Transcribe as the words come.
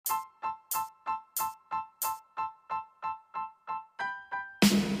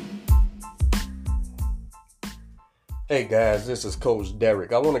Hey guys, this is Coach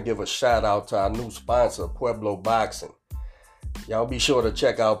Derek. I want to give a shout out to our new sponsor, Pueblo Boxing. Y'all be sure to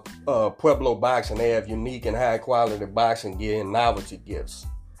check out Pueblo Boxing. They have unique and high quality boxing gear and novelty gifts.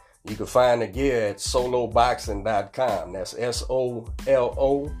 You can find the gear at soloboxing.com. That's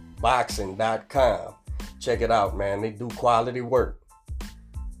SOLO boxing.com. Check it out, man. They do quality work.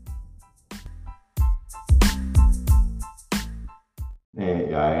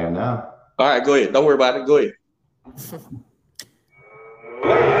 And I am now. All right, go ahead. Don't worry about it. Go ahead. Ladies and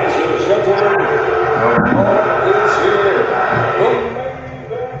gentlemen, the moment is here. The main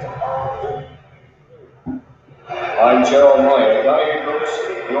event of the evening. I'm Gerald Ryan, and I introduce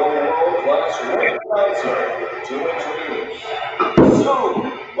your world-class ring announcer to introduce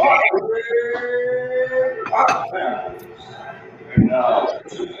Boxing. And now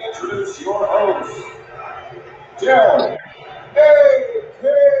to introduce your host, Gerald, a.k.a.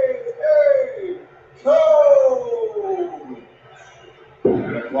 Coach.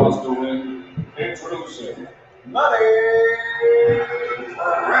 And across the ring, introducing Money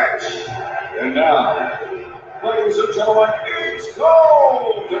Fresh. And now, ladies and gentlemen, it's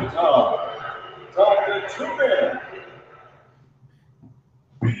golden time. Time to tune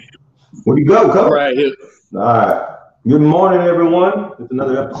in. Where you go, Coach? Right here. All right. Good morning, everyone. It's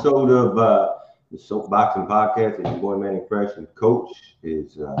another episode of the Soapboxing Podcast. It's your boy Manny Fresh, and Coach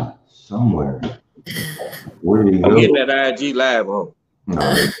is somewhere. Where did he go? I'm getting that IG live on. All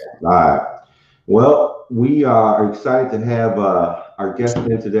right. Well, we are excited to have our guest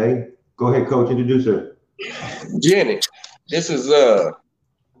in today. Go ahead, Coach. Introduce her. Ginny, this is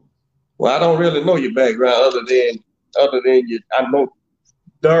well, I don't really know your background other than you. I know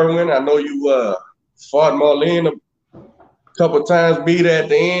Derwin. I know you fought Marlene a couple times, beat her at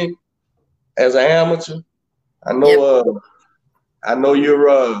the end as an amateur. I know I know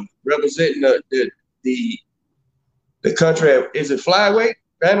you're representing the country at, is it flyweight?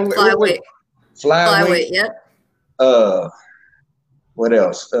 Flyweight, yep. What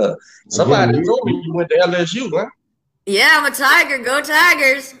else? Somebody told me you went to LSU, huh? Yeah, I'm a Tiger. Go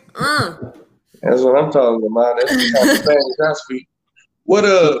Tigers. That's what I'm talking about. That's the kind of Spanish I speak.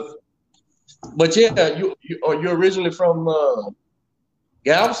 But yeah, you're originally from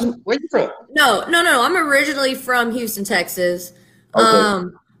Galveston? Where you from? No. I'm originally from Houston, Texas. Okay.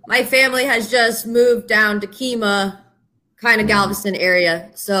 My family has just moved down to Kemah, kind of Galveston area.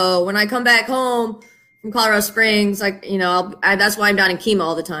 So when I come back home from Colorado Springs, that's why I'm down in Kemah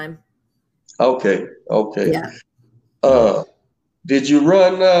all the time. Okay. Yeah. Did you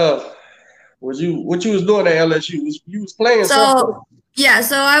run? What you was doing at LSU? You was playing something? Yeah.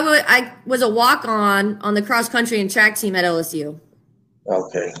 So I was a walk-on the cross country and track team at LSU.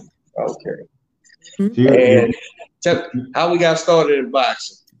 Okay. Mm-hmm. And tell how we got started in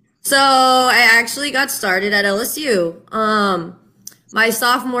boxing. So I actually got started at LSU. My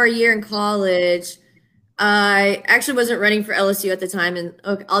sophomore year in college, I actually wasn't running for LSU at the time. And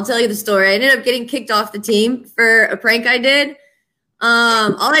I'll tell you the story. I ended up getting kicked off the team for a prank I did.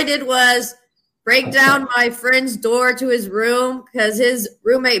 All I did was break down my friend's door to his room because his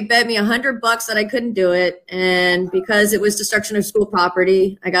roommate bet me $100 that I couldn't do it. And because it was destruction of school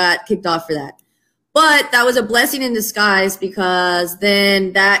property, I got kicked off for that. But that was a blessing in disguise because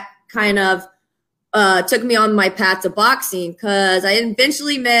then that kind of took me on my path to boxing because I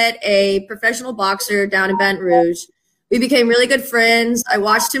eventually met a professional boxer down in Baton Rouge. We became really good friends. I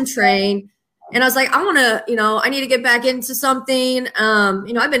watched him train. And I was like, I need to get back into something.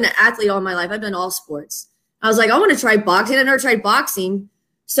 I've been an athlete all my life. I've done all sports. I was like, I want to try boxing. I never tried boxing.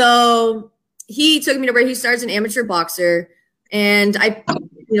 So he took me to where he starts an amateur boxer. And I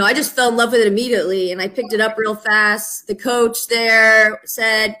just fell in love with it immediately, and I picked it up real fast. The coach there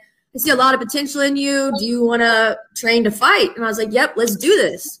said, I see a lot of potential in you. Do you want to train to fight? And I was like, yep, let's do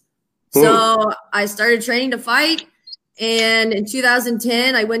this. So I started training to fight, and in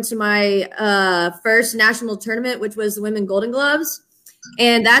 2010, I went to my first national tournament, which was the Women Golden Gloves,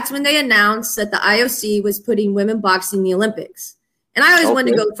 and that's when they announced that the IOC was putting women boxing in the Olympics. And I always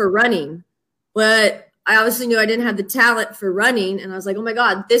wanted to go for running, but I obviously knew I didn't have the talent for running. And I was like, oh my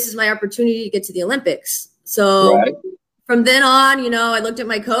God, this is my opportunity to get to the Olympics. So from then on, I looked at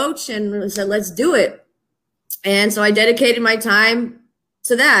my coach and said, let's do it. And so I dedicated my time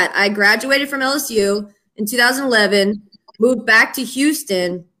to that. I graduated from LSU in 2011, moved back to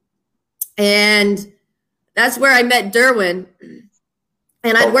Houston. And that's where I met Derwin.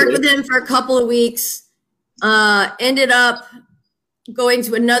 And I'd worked with him for a couple of weeks, ended up going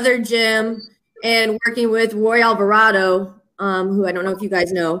to another gym and working with Roy Alvarado, who I don't know if you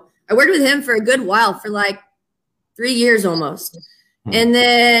guys know. I worked with him for a good while, for like 3 years almost. And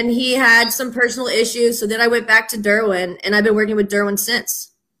then he had some personal issues. So then I went back to Derwin, and I've been working with Derwin since.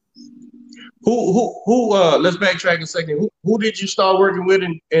 Let's backtrack a second. Who did you start working with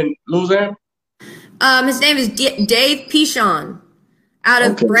in Louisiana? His name is Dave Pichon out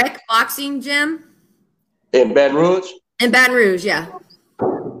of Breck Boxing Gym. In Baton Rouge? In Baton Rouge, yeah.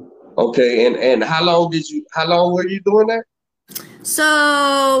 Okay, and how long were you doing that?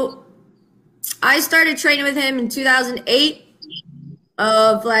 So I started training with him in 2008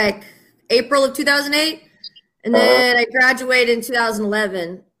 of like April of 2008. And then I graduated in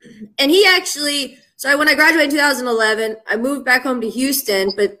 2011. And he actually, so when I graduated in 2011, I moved back home to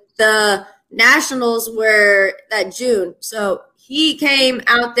Houston, but the nationals were that June. So he came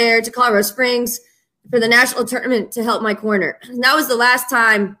out there to Colorado Springs for the national tournament to help my corner. And that was the last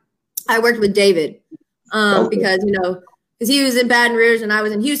time I worked with David because, you know, because he was in Baton Rouge and I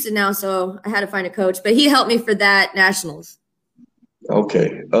was in Houston now, so I had to find a coach. But he helped me for that nationals.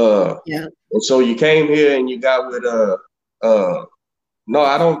 Okay. Yeah. And so you came here and you got with no,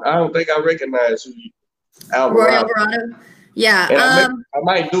 I don't think I recognize who you Roy Alvarado. Yeah. And I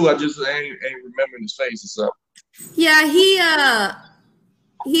might do. I just ain't remembering his face or something. Yeah,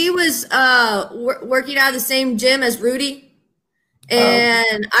 he was working out of the same gym as Rudy.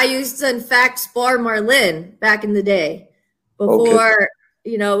 And I used to, in fact, spar Marlene back in the day before,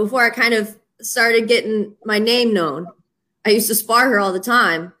 you know, before I kind of started getting my name known. I used to spar her all the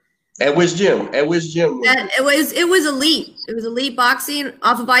time. At which gym? At which gym? It was elite. It was elite boxing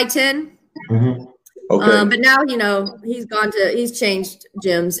off of I-10. Mm-hmm. Okay. But now, you know, he's changed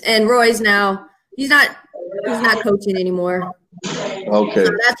gyms, and Roy's now he's not coaching anymore. Okay.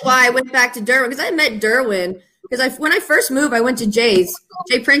 So that's why I went back to Derwin, because I met Derwin because when I first moved, I went to Jay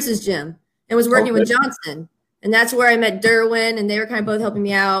Prince's gym and was working with Johnson, and that's where I met Derwin, and they were kind of both helping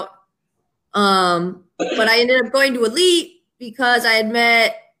me out. But I ended up going to Elite because I had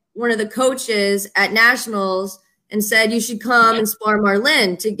met one of the coaches at Nationals and said, you should come and spar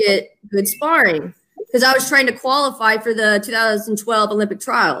Marlene to get good sparring. Because I was trying to qualify for the 2012 Olympic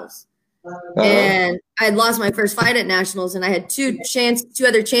trials. And I had lost my first fight at Nationals, and I had two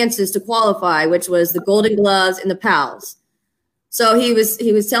other chances to qualify, which was the Golden Gloves and the PALs. So he was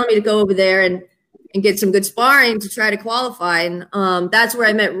telling me to go over there and get some good sparring to try to qualify. And that's where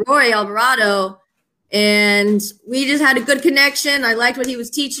I met Roy Alvarado. And we just had a good connection. I liked what he was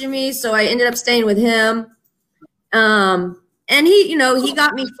teaching me, so I ended up staying with him. And he, you know, he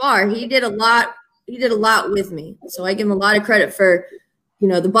got me far. He did a lot with me. So I give him a lot of credit for, you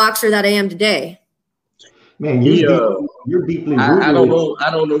know, the boxer that I am today. Man, you're deeply rooted. I don't know.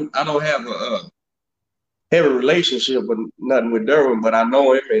 I don't have a relationship with nothing with Derwin, but I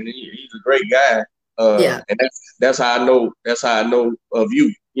know him, and he's a great guy. And that's how I know. That's how I know of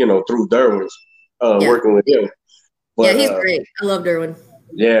you. You know, through Derwin's working with him. But, yeah, he's great. I love Derwin.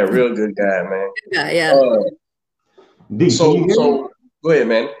 Yeah, real good guy, man. Good guy, yeah. D, so go ahead,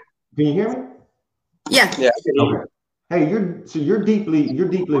 man. Can you hear me? Yeah. Yeah. I can hear you. Hey, you're deeply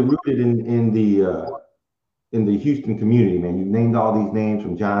rooted in the Houston community, man. You named all these names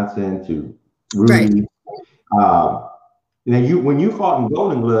from Johnson to Rudy. Right. Now when you fought in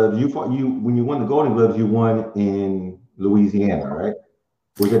Golden Gloves, when you won the Golden Gloves, you won in Louisiana, right?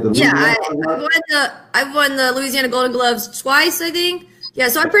 Was it the Louisiana? Yeah, I've won the Louisiana Golden Gloves twice, I think. Yeah,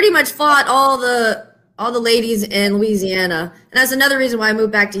 so I pretty much fought all the ladies in Louisiana, and that's another reason why I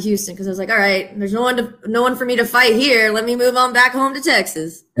moved back to Houston, because I was like, all right, there's no one for me to fight here. Let me move on back home to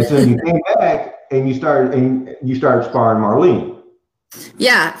Texas. And so you came back and you started sparring Marlene.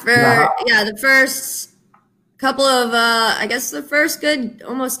 Yeah, the first couple of I guess the first good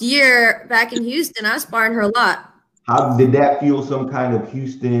almost year back in Houston, I was sparring her a lot. How did that feel? Some kind of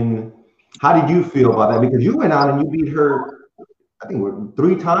Houston? How did you feel about that? Because you went out and you beat her, I think,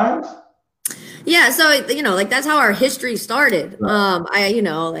 3 times. Yeah, so you know, like that's how our history started. I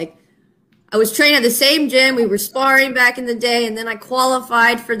was training at the same gym. We were sparring back in the day, and then I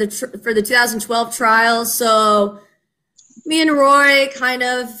qualified for the 2012 trials. So me and Roy kind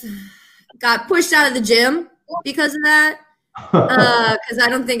of got pushed out of the gym because of that. Because I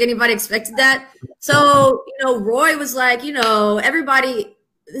don't think anybody expected that. So, you know, Roy was like, you know, everybody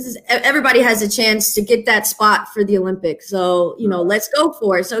has a chance to get that spot for the Olympics. So, you know, let's go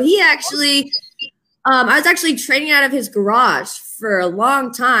for it. So he actually, I was actually training out of his garage for a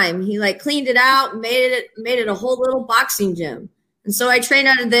long time. He like cleaned it out, made it a whole little boxing gym. And so I trained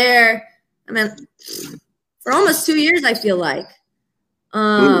out of there. I mean, for almost 2 years, I feel like.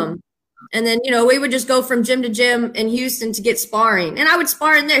 And then, you know, we would just go from gym to gym in Houston to get sparring. And I would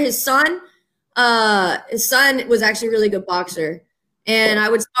spar in there. His son was actually a really good boxer. And I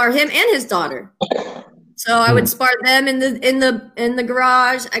would spar him and his daughter. So I would spar them in the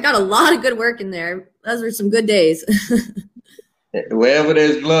garage. I got a lot of good work in there. Those were some good days. Wherever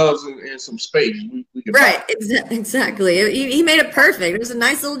there's gloves and some space, we can right, exactly. He made it perfect. It was a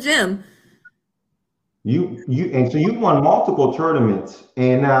nice little gym. And so you won multiple tournaments,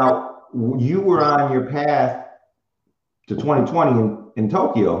 and now you were on your path to 2020 in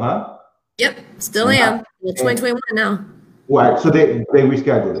Tokyo, huh? Yep, still am. 2021 now. Right, so they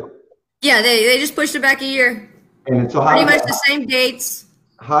rescheduled it. Yeah, they just pushed it back a year. And so pretty much the same dates.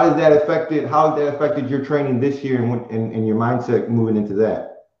 How has that affected your training this year and your mindset moving into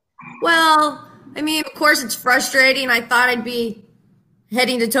that? Well, I mean, of course, it's frustrating. I thought I'd be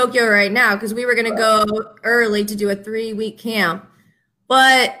heading to Tokyo right now because we were going to go early to do a 3-week camp.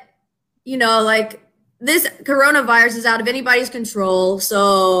 But, you know, like this coronavirus is out of anybody's control.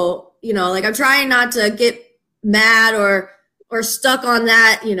 So, you know, like I'm trying not to get mad or stuck on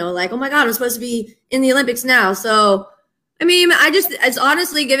that, you know, like, oh my God, I'm supposed to be in the Olympics now. So, I mean, it's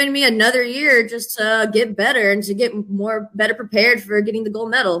honestly given me another year just to get better and to get better prepared for getting the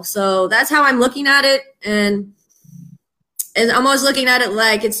gold medal. So that's how I'm looking at it. And I'm always looking at it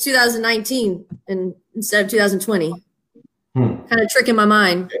like it's 2019 instead of 2020. Kind of tricking my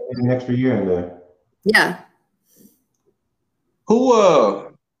mind. An extra year in there. Yeah.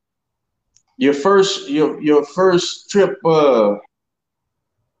 Who your first trip up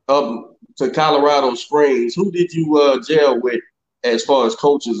to Colorado Springs, who did you gel with as far as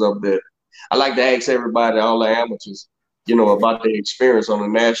coaches up there? I like to ask everybody, all the amateurs, you know, about their experience on the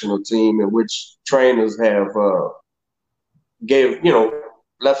national team and which trainers have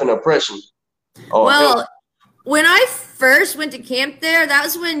left an impression. Well, when I first went to camp there, that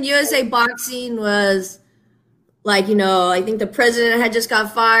was when USA Boxing was like, you know, I think the president had just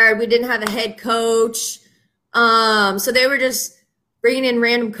got fired. We didn't have a head coach. So they were just bringing in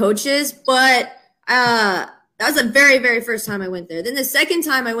random coaches. But that was the very, very first time I went there. Then the second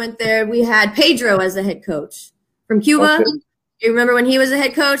time I went there, we had Pedro as the head coach from Cuba. Okay. You remember when he was the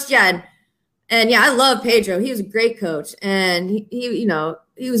head coach? Yeah. And yeah, I love Pedro. He was a great coach. And he you know,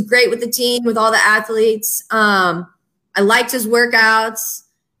 he was great with the team, with all the athletes. I liked his workouts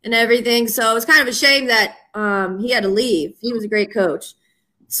and everything. So it was kind of a shame that he had to leave. He was a great coach.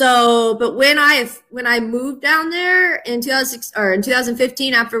 So, but when I moved down there in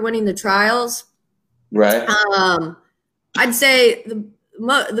 2015 after winning the trials, right? I'd say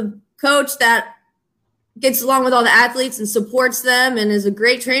the coach that gets along with all the athletes and supports them and is a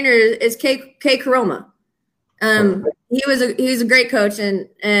great trainer is Kay Karoma. He's a great coach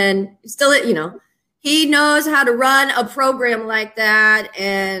and still, you know, he knows how to run a program like that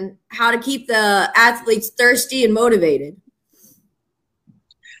and how to keep the athletes thirsty and motivated.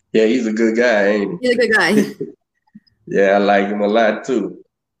 Yeah, he's a good guy, ain't he? He's a good guy. Yeah, I like him a lot too.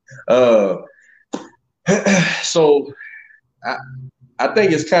 So I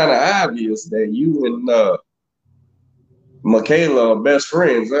think it's kind of obvious that you and Michaela are best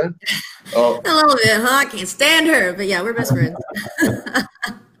friends, huh? A little bit, huh? I can't stand her, but yeah, we're best friends.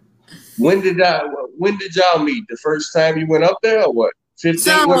 When did y'all meet? The first time you went up there, or what?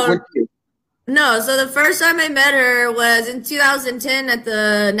 15? What year? No, so the first time I met her was in 2010 at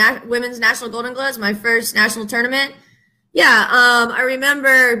the Women's National Golden Gloves, my first national tournament. Yeah, I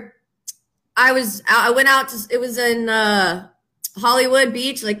remember I went out to, it was in Hollywood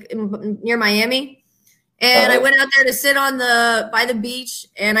Beach, like near Miami. And I went out there to sit by the beach,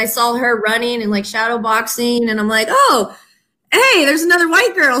 and I saw her running and like shadow boxing, and I'm like, oh, hey, there's another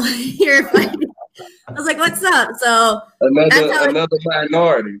white girl here fighting. I was like, what's up? So another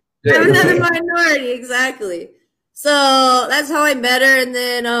minority. Yeah. Another minority, exactly. So that's how I met her, and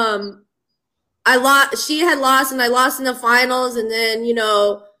then she had lost, and I lost in the finals, and then, you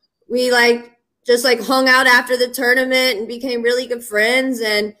know, we just hung out after the tournament and became really good friends.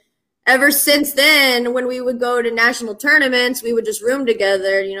 And ever since then, when we would go to national tournaments, we would just room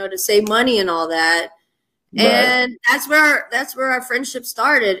together, you know, to save money and all that. Right. And that's where our friendship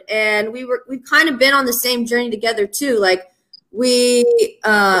started. And we've kind of been on the same journey together too. Like we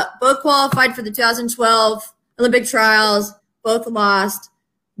both qualified for the 2012 Olympic trials, both lost.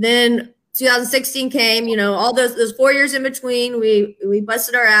 Then 2016 came, you know, all those 4 years in between, we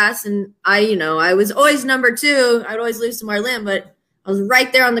busted our ass. And I was always number 2. I'd always lose to Marlene, but I was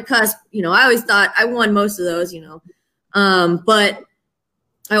right there on the cusp. You know, I always thought I won most of those, you know. But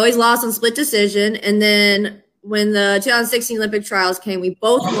I always lost on split decision. And then when the 2016 Olympic trials came, we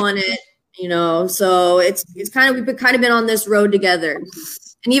both won it, you know. So we've kind of been on this road together.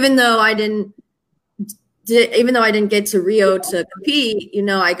 And even though I didn't get to Rio to compete, you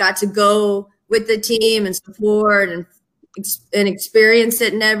know, I got to go with the team and support and experience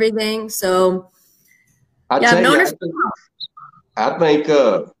it and everything. So I Yeah, tell no you, I think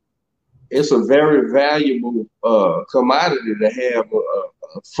it's a very valuable commodity to have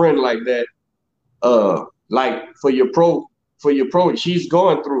a friend like that. Like for your pro, she's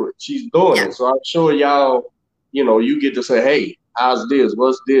going through it. She's doing Yeah. it. So I'm sure y'all, you get to say, hey, how's this?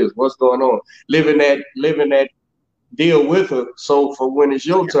 What's going on? Living that deal with her. So for when it's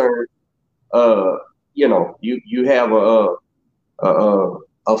your turn, you have a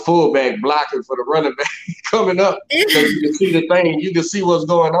fullback blocking for the running back coming up, because you can see the thing, you can see what's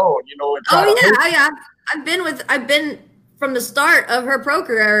going on, and try I've been from the start of her pro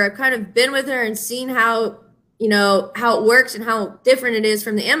career. I've kind of been with her and seen how it works and how different it is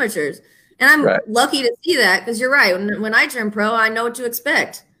from the amateurs. And I'm lucky to see that, because you're right. When I turn pro, I know what to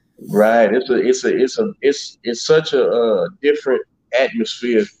expect. Right. It's such a different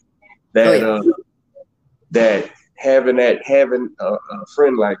atmosphere that that having a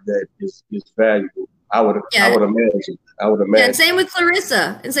friend like that is valuable. I would imagine. Yeah, and same with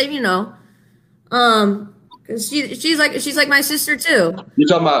Clarissa, and same, because she's like my sister too. You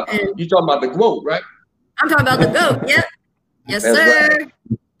talking about the GOAT, right? I'm talking about the GOAT. Yep. Yes, That's sir.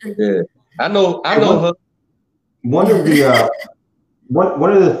 Right. Yeah, I know her. One of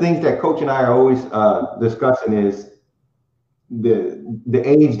the things that Coach and I are always discussing is the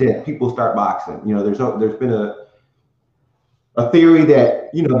age that people start boxing. There's been a theory that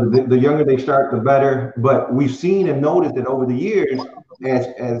the younger they start, the better. But we've seen and noticed that over the years,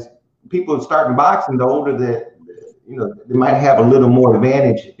 as people start boxing, the older that they might have a little more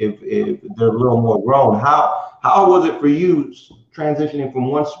advantage if they're a little more grown. How was it for you transitioning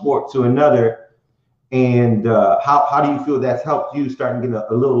from one sport to another? And how do you feel that's helped you start getting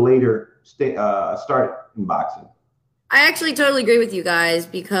a little later start in boxing? I actually totally agree with you guys,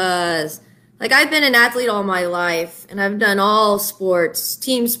 because I've been an athlete all my life, and I've done all sports,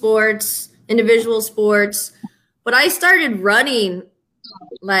 team sports, individual sports, but I started running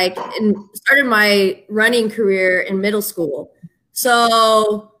and started my running career in middle school.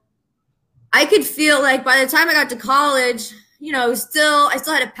 So I could feel like by the time I got to college, I still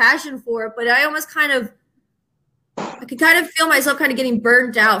had a passion for it, but I could kind of feel myself kind of getting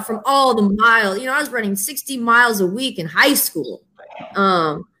burnt out from all the miles. I was running 60 miles a week in high school.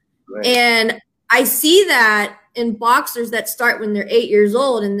 And I see that in boxers that start when they're 8 years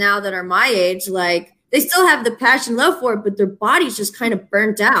old, and now that are my age, they still have the passion, love for it, but their body's just kind of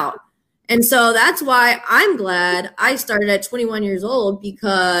burnt out. And so that's why I'm glad I started at 21 years old,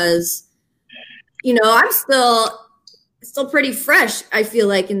 because, I'm still pretty fresh, I feel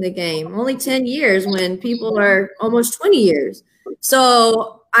like, in the game. Only 10 years when people are almost 20 years.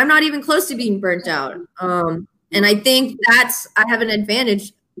 So I'm not even close to being burnt out. And I think I have an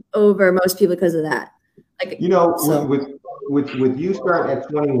advantage over most people because of that. With you starting at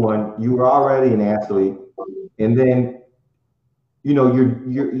 21, you were already an athlete, and then you're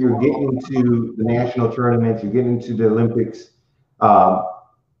getting into the national tournaments, you're getting into the Olympics.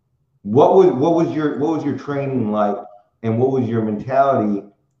 What was your training like, and what was your mentality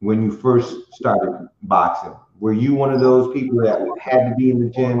when you first started boxing? Were you one of those people that had to be in the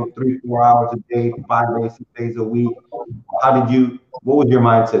gym 3-4 hours a day, 5 days, 6 days a week? What was your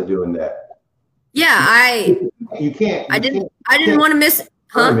mindset doing that? Yeah, I didn't want to miss.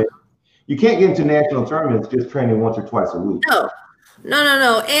 Huh? You can't get into national tournaments just training once or twice a week.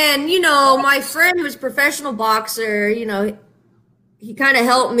 No. And my friend who was a professional boxer, he kind of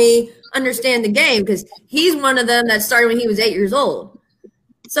helped me understand the game, because he's one of them that started when he was 8 years old.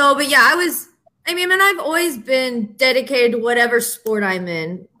 So, but yeah, I've always been dedicated to whatever sport I'm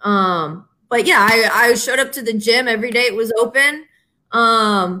in. But yeah, I showed up to the gym every day it was open.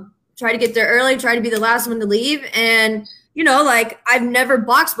 Try to get there early, try to be the last one to leave. And, I've never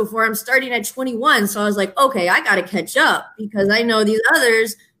boxed before. I'm starting at 21. So I was like, okay, I got to catch up, because I know these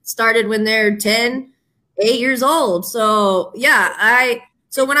others started when they're 10, 8 years old. So yeah,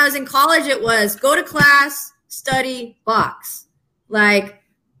 so when I was in college, it was go to class, study, box.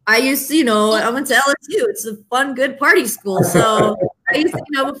 I used to, I went to LSU. It's a fun, good party school. So I used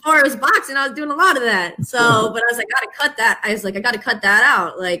to, before I was boxing, I was doing a lot of that. So, but I was like, I got to cut that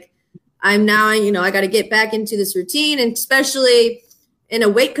out. I'm now, I got to get back into this routine, and especially in a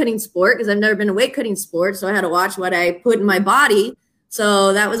weight cutting sport, because I've never been a weight cutting sport. So I had to watch what I put in my body.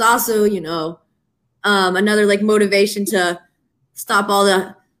 So that was also, another motivation to stop all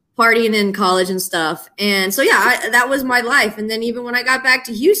the partying in college and stuff. And so, yeah, that was my life. And then even when I got back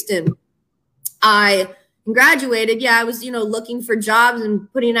to Houston, I graduated. Yeah, I was, looking for jobs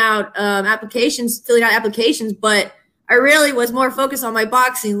and putting out applications, filling out applications, but I really was more focused on my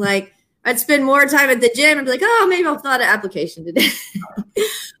boxing. I'd spend more time at the gym and be like, oh, maybe I'll fill out an application today.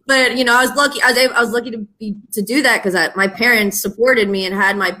 but you know, I was lucky. I was lucky to do that because my parents supported me and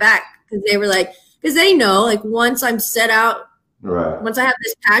had my back because they were like, because they know like once I'm set out, right? Once I have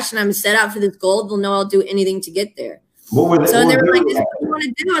this passion, I'm set out for this goal. They'll know I'll do anything to get there. What were they, so what they were like, reaction? "This is what you want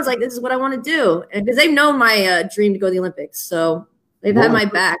to do." I was like, "This is what I want to do," and because they've known my dream to go to the Olympics, so they've had my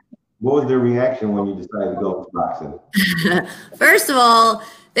back. What was their reaction when you decided to go into boxing? First of all,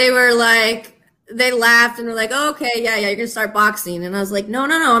 they were like, they laughed and were like, oh, "Okay, yeah, you're gonna start boxing," and I was like, "No,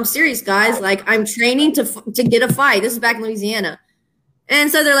 I'm serious, guys. Like, I'm training to get a fight. This is back in Louisiana,"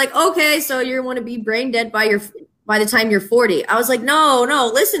 and so they're like, "Okay, so you want to be brain dead by the time you're 40. I was like,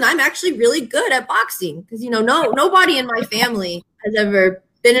 no, listen, I'm actually really good at boxing because, you know, nobody in my family has ever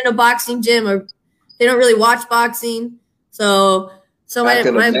been in a boxing gym or they don't really watch boxing. So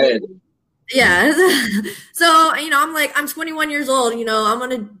yeah. So, you know, I'm like, I'm 21 years old, you know, I'm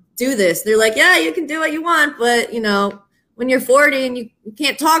going to do this. They're like, yeah, you can do what you want. But, you know, when you're 40 and you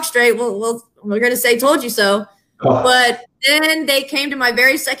can't talk straight, well, we're going to say, told you so. Oh. But then they came to my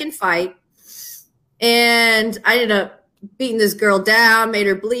very second fight. And I ended up beating this girl down, made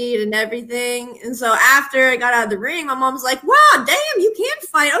her bleed and everything. And so after I got out of the ring, my mom's like, wow, damn, you can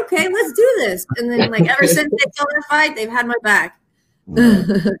fight. Okay, let's do this. And then like ever since they told her to fight, they've had my back.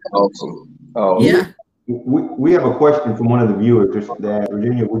 Awesome. Oh, yeah. We have a question from one of the viewers that,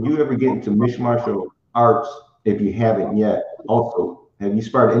 Virginia, would you ever get into mixed martial arts if you haven't yet? Also, have you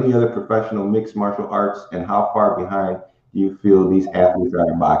sparred any other professional mixed martial arts, and how far behind do you feel these athletes are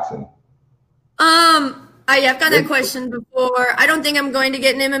in boxing? I've got that question before. I don't think I'm going to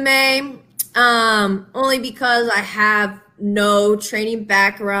get an MMA, only because I have no training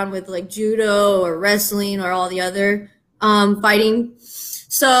background with like judo or wrestling or all the other fighting.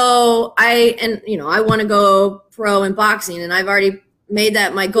 So I want to go pro in boxing, and I've already made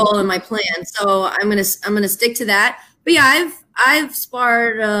that my goal and my plan. So I'm gonna stick to that. But yeah, I've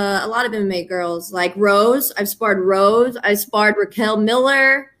sparred a lot of MMA girls, like Rose. I've sparred Rose. I sparred Raquel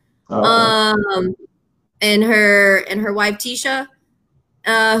Miller. And her wife Tisha,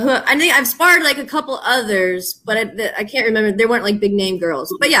 who I think I've sparred like a couple others, but I can't remember. They weren't like big name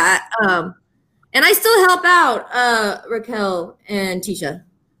girls, but yeah. And I still help out Raquel and Tisha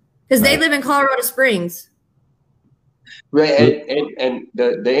because they live in Colorado Springs. Right, and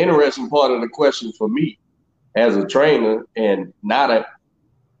the interesting part of the question for me, as a trainer and not a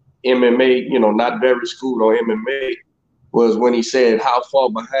MMA, you know, not very schooled on MMA, was when he said, how far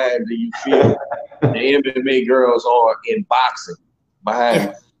behind do you feel the MMA girls are in boxing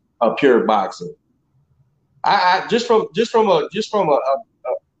behind a pure boxing? I just from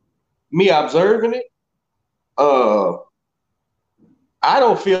me observing it, I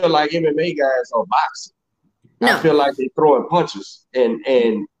don't feel like MMA guys are boxing. No. I feel like they're throwing punches and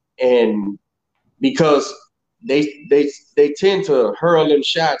because they tend to hurl them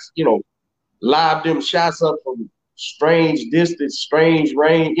shots, you know, lob them shots up from strange distance, strange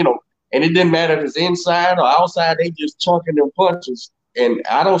range, you know, and it didn't matter if it's inside or outside, they just chunking them punches. And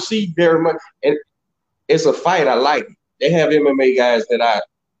I don't see very much. And it's a fight. I like it. They have MMA guys that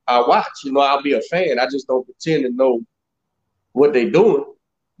I watch, you know, I'll be a fan. I just don't pretend to know what they're doing.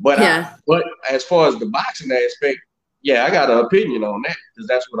 But but as far as the boxing aspect, yeah, I got an opinion on that because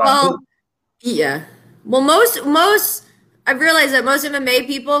that's what I do. Yeah. Well, most I've realized that most MMA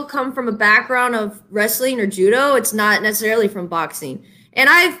people come from a background of wrestling or judo. It's not necessarily from boxing. And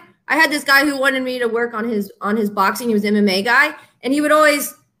I had this guy who wanted me to work on his boxing. He was an MMA guy, and he would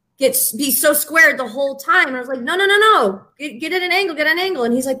always be so squared the whole time. And I was like, no, get at an angle,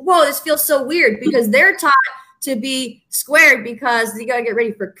 And he's like, whoa, this feels so weird because they're taught to be squared because you got to get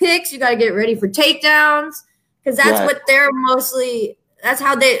ready for kicks, you got to get ready for takedowns, because that's what they're mostly.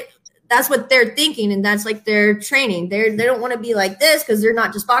 That's what they're thinking, and that's like their training. They don't want to be like this because they're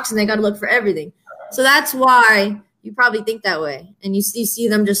not just boxing. They got to look for everything. So that's why you probably think that way, and you see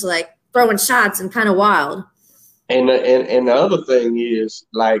them just like throwing shots and kind of wild. And the other thing is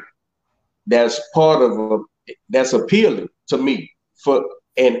like that's part of that's appealing to me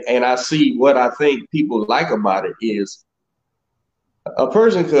and I see what I think people like about it is a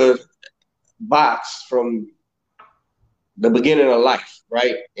person could box from the beginning of life,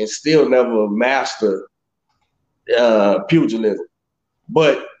 right, and still never master pugilism.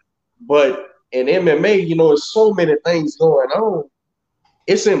 But in MMA, you know, there's so many things going on.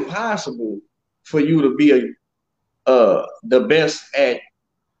 It's impossible for you to be the best at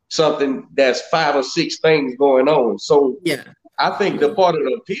something that's 5 or 6 things going on. So I think the part of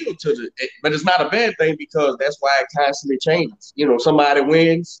the appeal to but it's not a bad thing because that's why it constantly changes. You know, somebody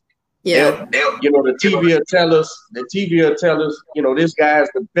wins. Yeah, you know, the TV will tell us, you know, this guy's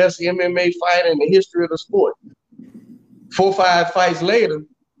the best MMA fighter in the history of the sport. 4 or 5 fights later,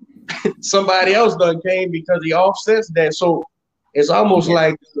 somebody else done came because he offsets that. So it's almost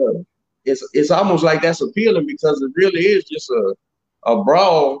like it's almost like that's appealing because it really is just a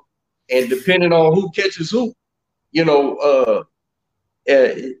brawl, and depending on who catches who, you know,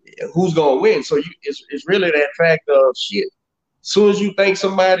 who's gonna win. So it's really that fact of shit. As soon as you think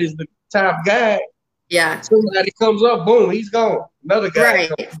somebody's the top guy, somebody comes up, boom, he's gone. Another guy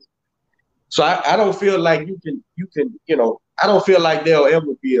comes. So I don't feel like you can, you know, I don't feel like there'll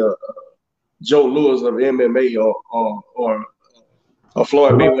ever be a Joe Louis of MMA or a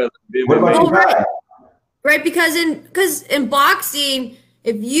Floyd Mayweather of MMA. Right, because in boxing,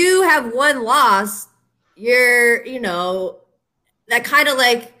 if you have one loss, you're, you know, that kind of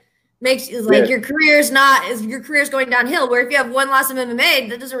like makes like your career's going downhill. Where if you have one loss in MMA,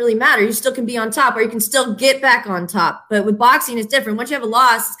 that doesn't really matter. You still can be on top, or you can still get back on top. But with boxing, it's different. Once you have a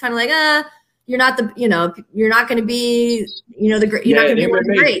loss, it's kind of like you're not the, you know, you're not going to be, you know, you're not going to be one of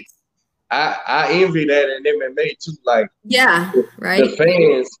the greats. I envy that in MMA too. Like, right.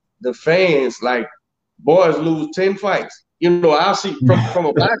 The fans, like, boys lose 10 fights. You know, I'll see from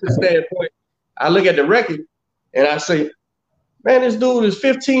a boxing standpoint, I look at the record and I say, man, this dude is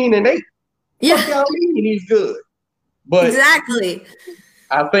 15-8. Yeah. What y'all mean he's good? But exactly.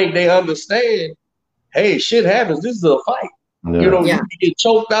 I think they understand, hey, shit happens. This is a fight. Yeah. You know, you can get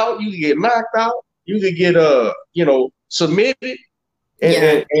choked out, you can get knocked out, you can get you know, submitted,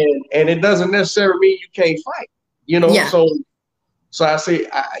 and it doesn't necessarily mean you can't fight. You know, so I say,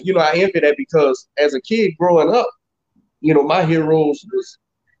 you know, I envy that because as a kid growing up, you know, my heroes was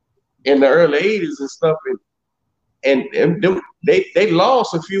in the early 80s and stuff, and they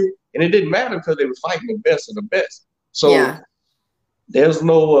lost a few, and it didn't matter because they were fighting the best of the best. So there's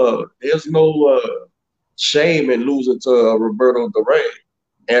no shame in losing to Roberto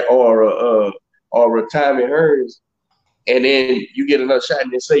Duran or a Tommy Hearns, and then you get another shot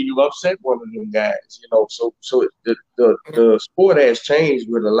and they say you upset one of them guys. You know, so the sport has changed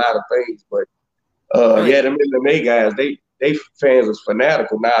with a lot of things, but them MMA guys, they fans is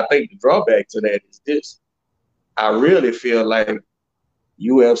fanatical. Now I think the drawback to that is this. I really feel like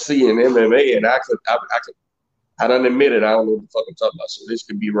UFC and MMA, and I done admit it, I don't know what the fuck I'm talking about, so this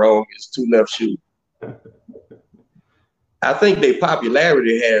could be wrong. It's two left shoes. I think their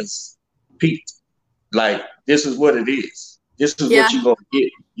popularity has peaked. Like, this is what it is. This is what you're gonna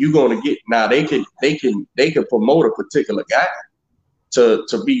get. You're gonna get. Now they can promote a particular guy to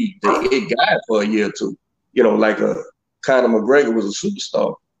be the it guy for a year or two. You know, like Conor McGregor was a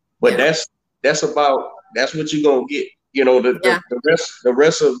superstar, but that's what you're gonna get. You know, the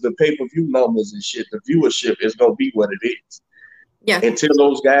rest of the pay-per-view numbers and shit, the viewership is gonna be what it is. Yeah.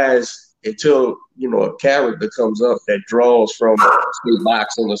 Until you know, a character comes up that draws from say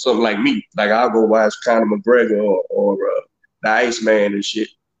boxing or something like me. Like, I'll go watch Conor McGregor or the Iceman and shit.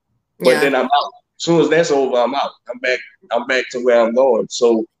 But then I'm out. As soon as that's over, I'm out. I'm back to where I'm going.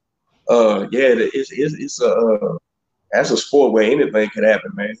 So it's that's a sport where anything could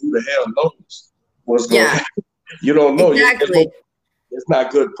happen, man. Who the hell knows what's going to happen? You don't know. Exactly. It's not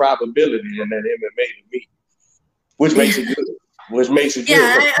good probability in that MMA to me, which makes it good. Which makes it good.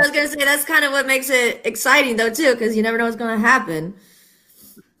 I was gonna say that's kind of what makes it exciting though too, because you never know what's gonna happen.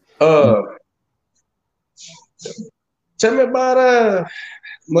 Tell me about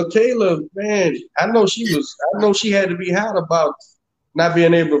Michaela, man. I know she had to be hot about not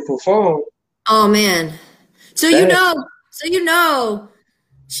being able to perform. Oh man. So you know,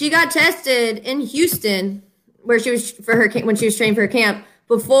 she got tested in Houston where she was when she was training for her camp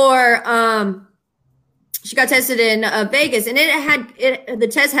before she got tested in Vegas, and the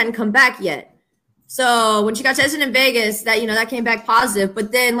test hadn't come back yet. So when she got tested in Vegas, that came back positive.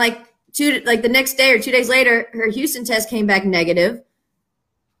 But then the next day or 2 days later, her Houston test came back negative.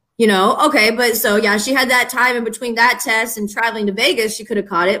 You know, okay, but so she had that time in between that test and traveling to Vegas, she could have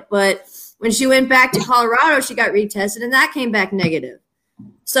caught it. But when she went back to Colorado, she got retested, and that came back negative.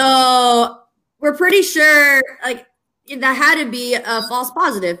 So we're pretty sure that had to be a false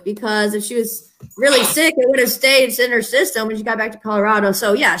positive, because if she was really sick, it would have stayed in her system when she got back to Colorado.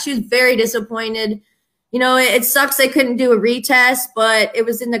 So she was very disappointed. You know, it sucks they couldn't do a retest, but it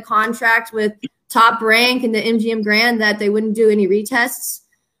was in the contract with Top Rank and the MGM Grand that they wouldn't do any retests.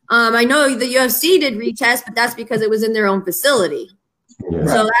 I know the UFC did retest, but that's because it was in their own facility. Yeah.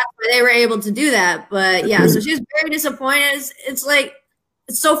 So that's why they were able to do that. But so she was very disappointed. It's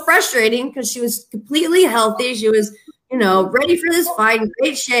so frustrating because she was completely healthy. She was, ready for this fight, in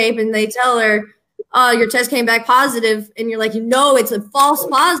great shape, and they tell her, "Oh, your test came back positive," and you're like, it's a false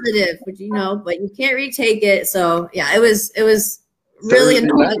positive, but you can't retake it. So it was really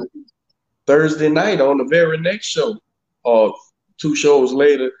annoying. Thursday night on the very next show, 2 shows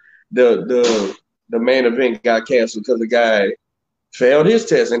later, the main event got canceled because the guy failed his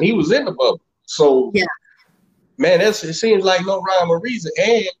test and he was in the bubble. So yeah, man, it seems like no rhyme or reason.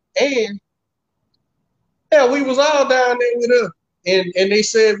 And yeah, we was all down there with her, and they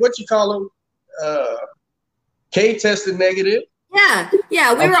said what you call them, K tested negative. Yeah,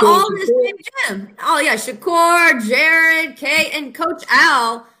 we were all in the same gym. Oh yeah, Shakur, Jared, Kay, and Coach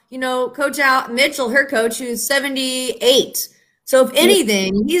Al. You know, Coach Al Mitchell, her coach, who's 78. So if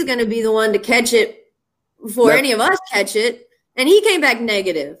anything, he's going to be the one to catch it before any of us catch it. And he came back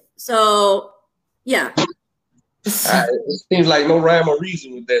negative. So yeah, it seems like no rhyme or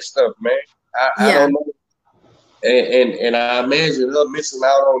reason with that stuff, man. I don't know. And I imagine her missing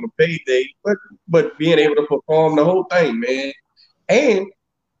out on the payday, but being able to perform the whole thing, man. And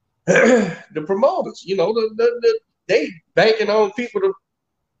the promoters, you know, they banking on people to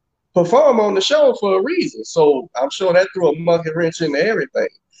perform on the show for a reason. So I'm sure that threw a monkey wrench into everything.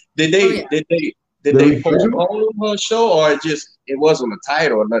 Did they postpone her show, or it wasn't a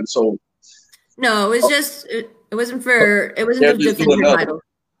title or nothing? So no, it was just it wasn't the defensive title.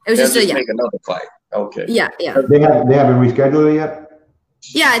 It was just make another fight. Okay. Yeah. They haven't rescheduled it yet?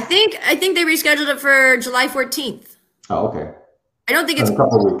 Yeah, I think they rescheduled it for July 14th. Oh, okay. I don't think it's a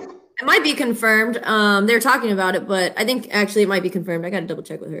couple of weeks. It might be confirmed. They're talking about it, but I think actually it might be confirmed. I got to double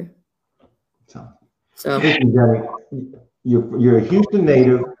check with her. So listen, Jenny, you're a Houston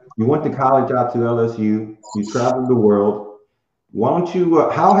native. You went to college out to LSU. You traveled the world. Why don't you?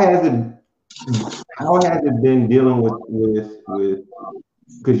 How has it been dealing with?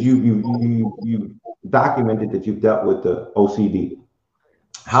 Because you documented that you've dealt with the OCD.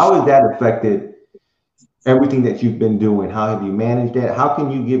 How has that affected everything that you've been doing? How have you managed that? How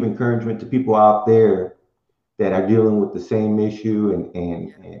can you give encouragement to people out there that are dealing with the same issue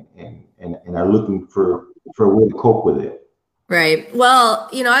and are looking for a way to cope with it? Right. Well,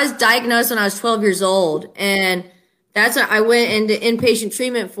 you know, I was diagnosed when I was 12 years old, and that's when I went into inpatient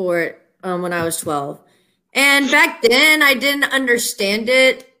treatment for it when I was 12. And back then, I didn't understand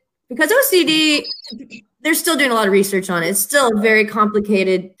it because OCD, they're still doing a lot of research on it. It's still a very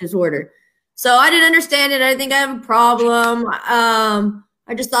complicated disorder. So I didn't understand it. I think I have a problem.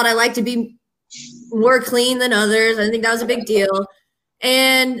 I just thought I liked to be more clean than others. I think that was a big deal.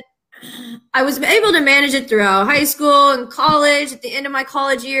 And I was able to manage it throughout high school and college. At the end of my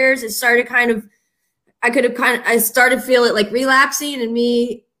college years, it started I started feeling like relapsing and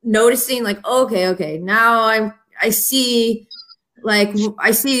me noticing like, okay, now I see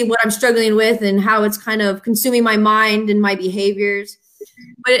what I'm struggling with and how it's kind of consuming my mind and my behaviors.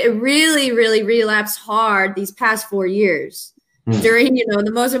 But it really, really relapsed hard these past 4 years during, you know,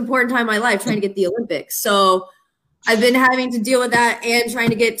 the most important time in my life, trying to get the Olympics. So I've been having to deal with that and trying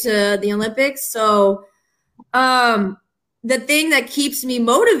to get to the Olympics. So the thing that keeps me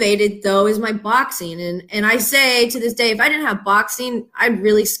motivated, though, is my boxing. And I say to this day, if I didn't have boxing, I'm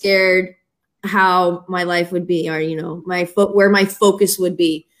really scared how my life would be, or, you know, where my focus would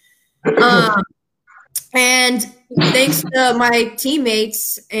be. And thanks to my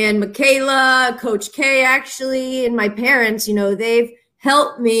teammates and Michaela, Coach K, actually, and my parents, you know, they've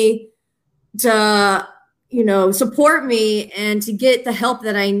helped me to, you know, support me and to get the help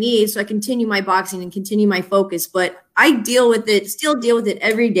that I need so I continue my boxing and continue my focus. But I still deal with it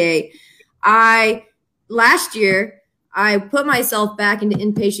every day. Last year, I put myself back into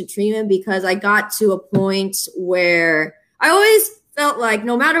inpatient treatment because I got to a point where I always felt like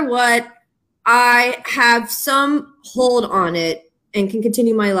no matter what, I have some hold on it and can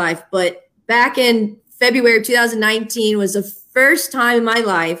continue my life. But back in February 2019 was the first time in my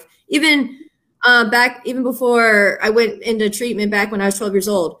life, even before I went into treatment back when I was 12 years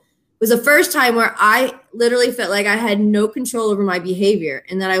old, was the first time where I literally felt like I had no control over my behavior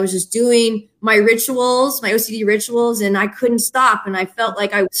and that I was just doing my rituals, my OCD rituals, and I couldn't stop. And I felt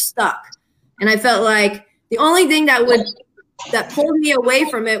like I was stuck. And I felt like the only thing that pulled me away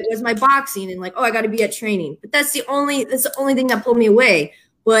from it was my boxing and like, I got to be at training. But that's the only thing that pulled me away.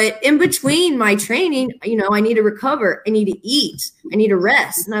 But in between my training, you know, I need to recover. I need to eat. I need to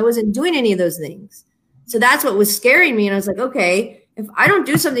rest. And I wasn't doing any of those things. So that's what was scaring me. And I was like, okay, if I don't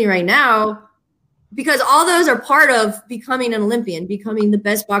do something right now, because all those are part of becoming an Olympian, becoming the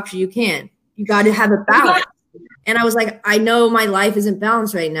best boxer you can, you got to have a balance. And I was like, I know my life isn't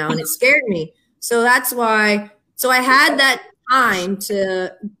balanced right now. And it scared me. So that's why. So I had that time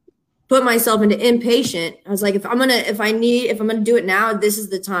to put myself into inpatient. I was like, if I'm gonna do it now, this is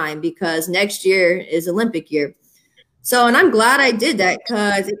the time, because next year is Olympic year. So, and I'm glad I did that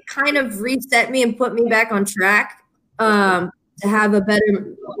because it kind of reset me and put me back on track to have a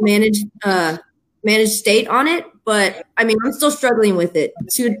better managed state on it. but I mean, I'm still struggling with it.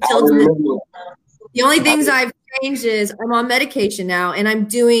 The only things I've changed is I'm on medication now, and I'm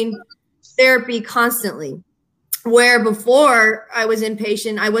doing therapy constantly. Where before I was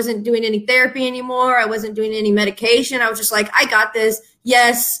inpatient, I wasn't doing any therapy anymore. I wasn't doing any medication. I was just like, I got this.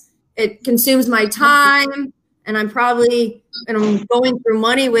 Yes, it consumes my time, and I'm going through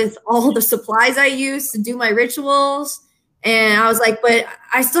money with all the supplies I use to do my rituals. And I was like, but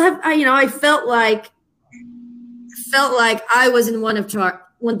I still have, I felt like I was the one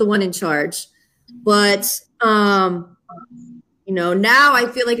in charge. But now I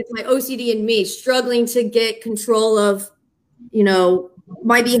feel like it's my OCD and me struggling to get control of,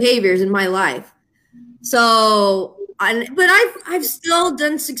 my behaviors in my life. So, but I've still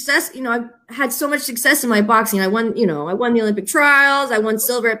done success. I've had so much success in my boxing. I won the Olympic trials. I won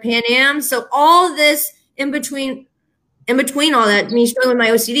silver at Pan Am. So all this in between all that, me struggling with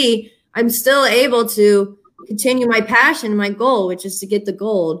my OCD, I'm still able to continue my passion, my goal, which is to get the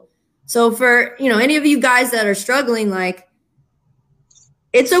gold. So for, any of you guys that are struggling, like,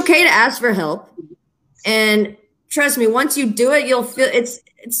 it's okay to ask for help. And trust me, once you do it, you'll feel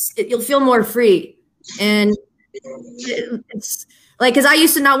you'll feel more free. And it's like, cause I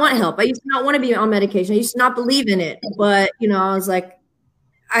used to not want help. I used to not want to be on medication. I used to not believe in it, but I was like,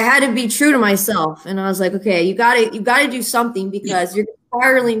 I had to be true to myself. And I was like, okay, you gotta do something, because you're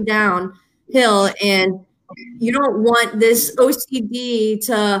spiraling downhill, and you don't want this OCD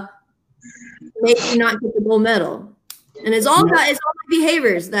to make you not get the gold medal. And it's all my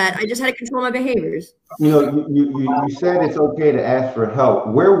behaviors that I just had to control my behaviors. You said it's okay to ask for help.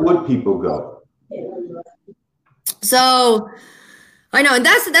 Where would people go? So I know, and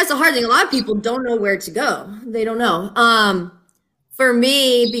that's the hard thing. A lot of people don't know where to go. They don't know. For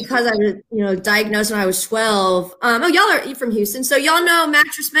me, because I was, diagnosed when I was 12. Y'all are from Houston, so y'all know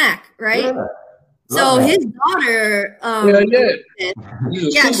Mattress Mac, right? Yeah. So his daughter,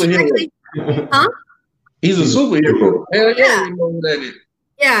 he's a superhero. Huh? He's a superhero. Hell yeah, you know who that is.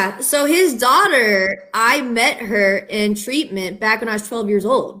 Yeah. So his daughter, I met her in treatment back when I was 12 years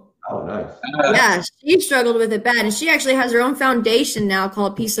old. Oh, nice. Yeah, she struggled with it bad, and she actually has her own foundation now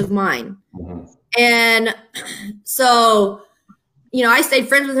called Peace of Mind. Mm-hmm. And so, I stayed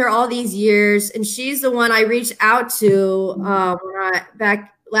friends with her all these years, and she's the one I reached out to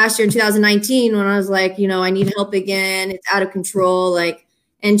back last year in 2019 when I was like, I need help again. It's out of control.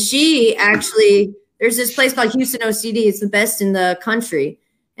 And she actually, there's this place called Houston OCD. It's the best in the country.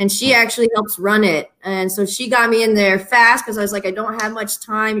 And she actually helps run it. And so she got me in there fast, because I was like, I don't have much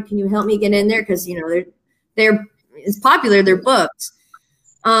time. Can you help me get in there? Because, it's popular. They're booked.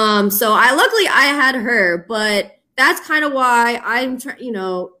 So luckily I had her, but that's kind of why I'm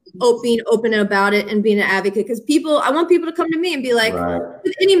being open about it and being an advocate, because I want people to come to me and be like,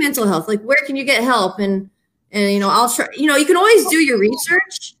 with any mental health, like, where can you get help? And I'll try, you can always do your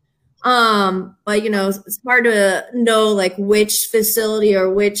research. But it's hard to know like which facility or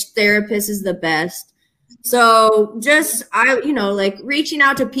which therapist is the best. So just, like reaching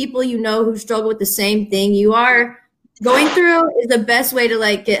out to people, who struggle with the same thing you are going through is the best way to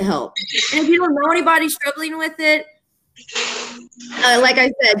like get help. And if you don't know anybody struggling with it, like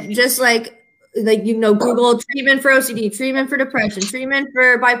I said, just Google treatment for OCD, treatment for depression, treatment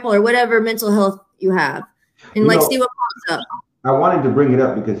for bipolar, whatever mental health you have, and see what pops up. I wanted to bring it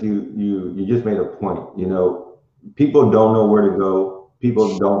up because you just made a point. People don't know where to go.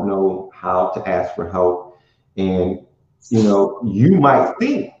 People don't know how to ask for help, and you might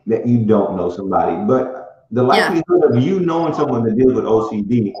think that you don't know somebody, but the likelihood of you knowing someone that deals with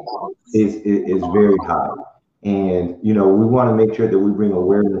OCD is very high. And we want to make sure that we bring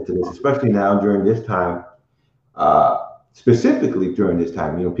awareness to this, especially now during this time, specifically during this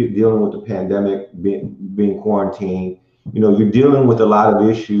time. People dealing with the pandemic, being quarantined. You're dealing with a lot of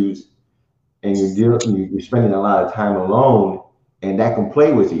issues, and you're spending a lot of time alone, and that can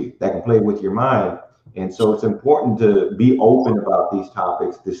play with you. That can play with your mind. And so it's important to be open about these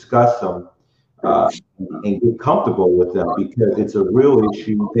topics, discuss them, and get comfortable with them, because it's a real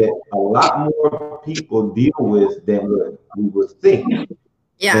issue that a lot more people deal with than we would think.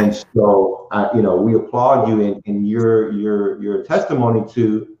 Yeah. And so, we applaud you and your testimony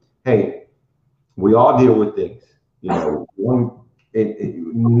to, hey, we all deal with things. Not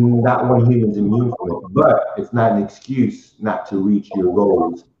one human's immune from it, but it's not an excuse not to reach your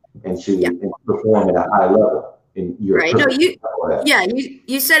goals and to perform at a high level in your right. No,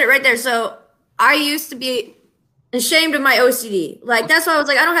 you said it right there. So I used to be ashamed of my OCD. Like, that's why I was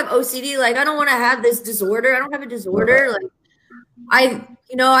like, I don't have OCD. Like, I don't want to have this disorder. I don't have a disorder. Like, I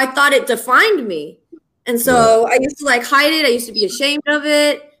thought it defined me. And so I used to like hide it. I used to be ashamed of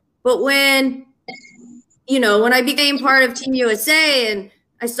it. But when, when I became part of Team USA and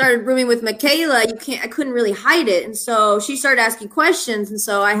I started rooming with Michaela, I couldn't really hide it. And so she started asking questions. And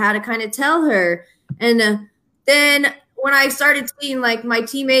so I had to kind of tell her. And then when I started seeing like my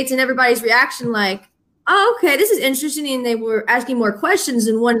teammates and everybody's reaction, like, oh, okay, this is interesting. And they were asking more questions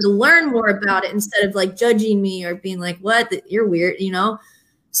and wanted to learn more about it instead of like judging me or being like, what, you're weird,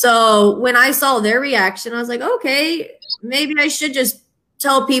 So when I saw their reaction, I was like, okay, maybe I should just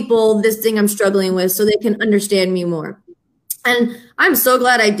tell people this thing I'm struggling with so they can understand me more. And I'm so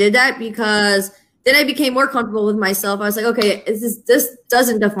glad I did that, because then I became more comfortable with myself. I was like, okay, this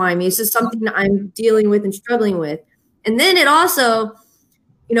doesn't define me. It's just something that I'm dealing with and struggling with. And then it also,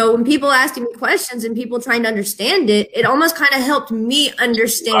 when people asking me questions and people trying to understand it, it almost kind of helped me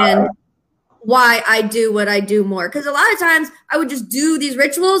understand why I do what I do more. Because a lot of times I would just do these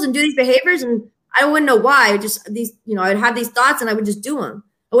rituals and do these behaviors and I wouldn't know why. I'd have these thoughts and I would just do them.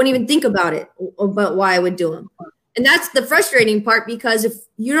 I wouldn't even think about it, about why I would do them. And that's the frustrating part, because if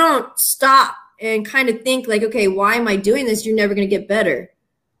you don't stop and kind of think like, okay, why am I doing this? You're never going to get better.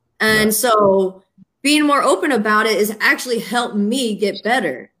 And so being more open about it has actually helped me get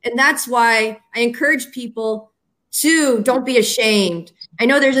better. And that's why I encourage people to don't be ashamed. I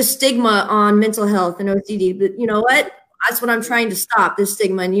know there's a stigma on mental health and OCD, but you know what? That's what I'm trying to stop, this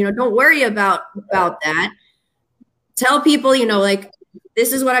stigma. And, don't worry about that. Tell people, like,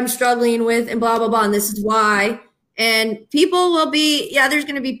 this is what I'm struggling with and blah, blah, blah. And this is why. And people will be, there's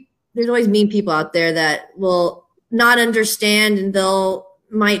always mean people out there that will not understand and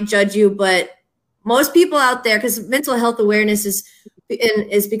might judge you. But most people out there, because mental health awareness is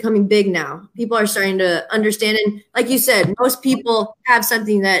becoming big now. People are starting to understand. And like you said, most people have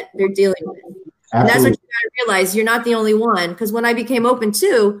something that they're dealing with. Absolutely. And that's what you got to realize. You're not the only one. Because when I became open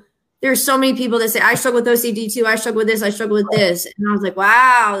too, there's so many people that say, I struggle with OCD too. I struggle with this. I struggle with this. And I was like,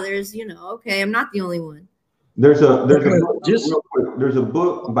 wow, there's, okay, I'm not the only one. There's a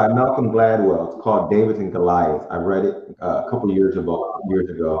book by Malcolm Gladwell. It's called David and Goliath. I read it a couple of years ago,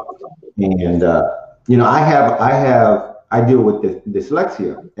 and I deal with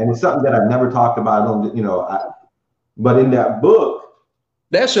dyslexia, and it's something that I've never talked about. But in that book,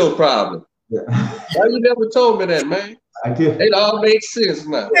 that's your problem. Yeah. Why you never told me that, man? I did. It all makes sense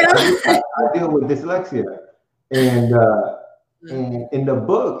now. I deal with dyslexia, and in the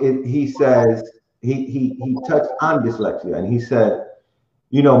book, he says. He touched on dyslexia, and he said,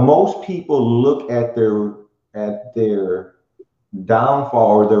 most people look at their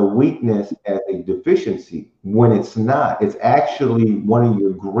downfall or their weakness as a deficiency, when it's not. It's actually one of your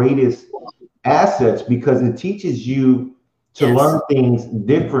greatest assets, because it teaches you to learn things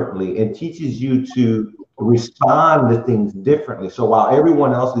differently. It teaches you to respond to things differently. So while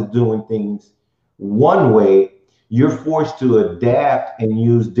everyone else is doing things one way, you're forced to adapt and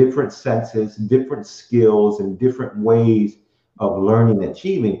use different senses, different skills, and different ways of learning and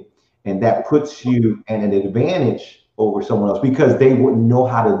achieving. And that puts you at an advantage over someone else, because they wouldn't know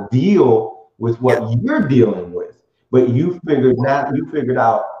how to deal with what you're dealing with. But you figured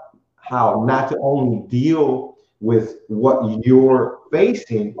out how not to only deal with what you're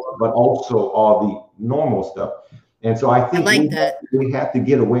facing, but also all the normal stuff. And so I think we have to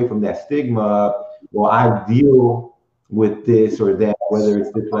get away from that stigma. Well, I deal with this or that, whether it's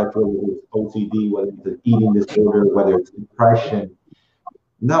dyslexia, whether it's OCD, whether it's an eating disorder, whether it's depression.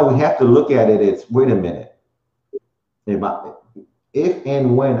 No, we have to look at it as, wait a minute. If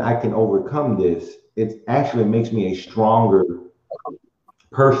and when I can overcome this, it actually makes me a stronger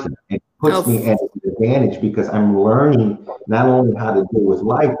person. It puts me at an advantage, because I'm learning not only how to deal with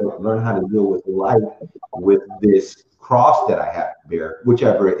life, but learn how to deal with life with this cross that I have to bear,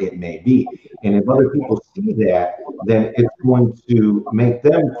 whichever it may be. And if other people see that, then it's going to make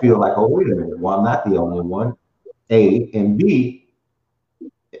them feel like, oh, wait a minute, well, I'm not the only one, A, and B,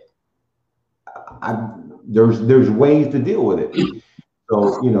 there's ways to deal with it.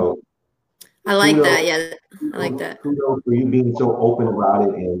 So, I like that. Yeah, I like that. Kudos for you being so open about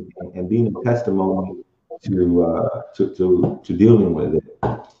it and being a testimony to dealing with it.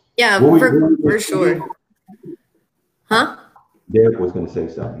 Yeah, for sure. Huh? Derek was going to say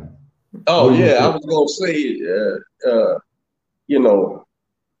something. Oh, yeah, I was going to say,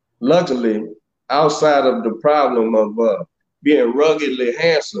 luckily, outside of the problem of being ruggedly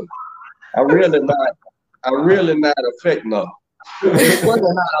handsome, I really not affecting them.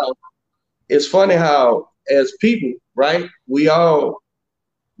 It's funny how as people, right, we all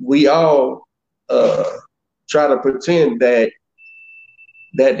try to pretend that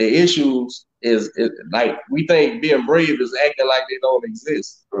the issues is like, we think being brave is acting like they don't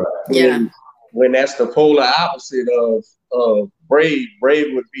exist. Right. When that's the polar opposite of brave.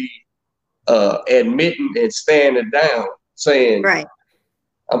 Brave would be admitting and standing down, saying, Right.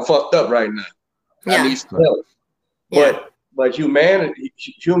 I'm fucked up right now. Yeah. I need some help. Yeah. But human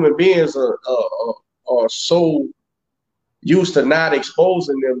beings are so used to not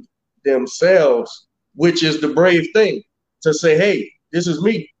exposing themselves, which is the brave thing, to say, hey, this is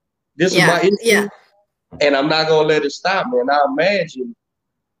me. This is my issue. Yeah. And I'm not gonna let it stop me. And I imagine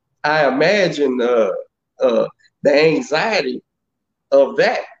the anxiety of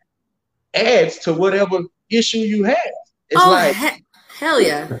that adds to whatever issue you have. It's like, hell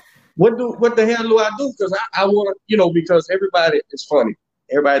yeah. What the hell do I do? Because I want to, because everybody, it's funny.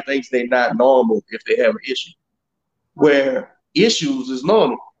 Everybody thinks they're not normal if they have an issue. Where issues is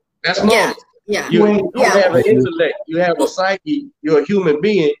normal. That's normal. Yeah. You have an intellect. You have a psyche. You're a human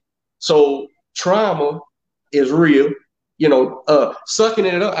being. So trauma is real. Sucking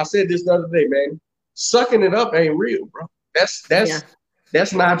it up. I said this the other day, man. Sucking it up ain't real, bro. That's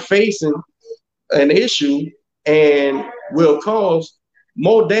not facing an issue and will cause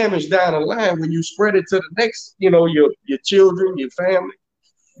more damage down the line when you spread it to the next, your children, your family,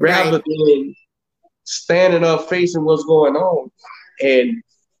 rather than standing up facing what's going on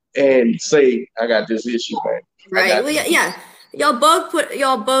and say, I got this issue, man. Right. Well, yeah. Y'all both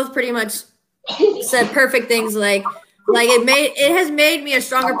pretty much said perfect things like it has made me a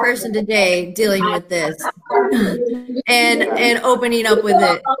stronger person today dealing with this and opening up with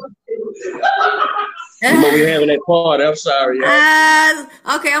it. But we having that part. I'm sorry.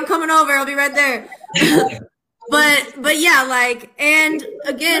 Okay, I'm coming over. I'll be right there. but yeah, and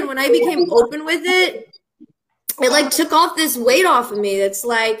again, when I became open with it took off this weight off of me. It's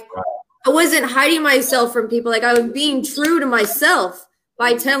like I wasn't hiding myself from people. I was being true to myself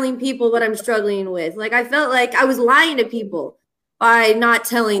by telling people what I'm struggling with. I felt like I was lying to people by not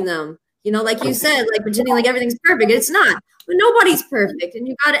telling them. Like you said, pretending like everything's perfect. It's not. But nobody's perfect,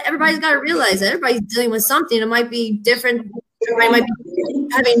 and everybody's got to realize that everybody's dealing with something. It might be different. Everybody might be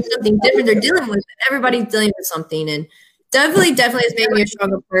having something different they're dealing with. But everybody's dealing with something, and definitely has made me a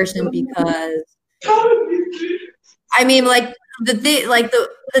stronger person because, I mean, the things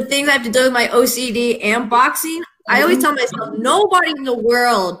I have to do with my OCD and boxing. I always tell myself, nobody in the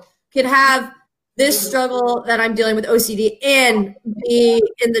world could have this struggle that I'm dealing with OCD and be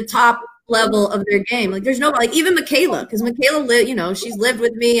in the top level of their game. There's nobody, even Michaela, because Michaela she's lived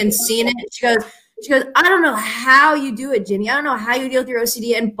with me and seen it. She goes, I don't know how you do it, Ginny. I don't know how you deal with your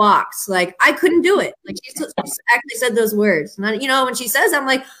OCD and box. I couldn't do it. She actually said those words. And when she says, I'm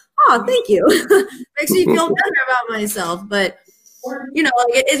like, oh, thank you. Makes me feel better about myself. But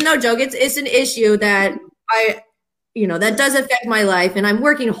it's no joke. It's an issue that that does affect my life, and I'm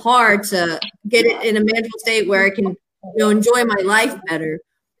working hard to get it in a manageable state where I can enjoy my life better.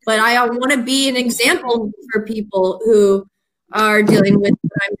 But I want to be an example for people who are dealing with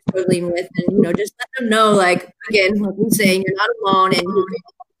what I'm struggling with, and just let them know, again, like I'm saying, you're not alone, and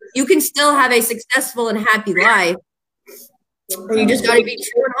you can still have a successful and happy life. And you just got to be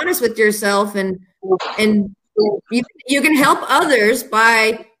true and honest with yourself, and you can help others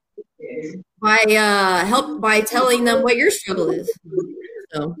by telling them what your struggle is.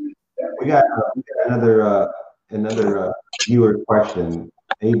 So we got another viewer question.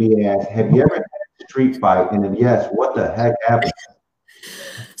 AB asked, have you ever had a street fight? And if yes, what the heck happened?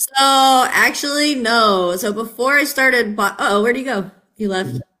 So actually, no. So before I started, where'd you go? You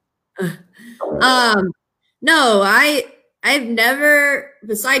left. No, I've never,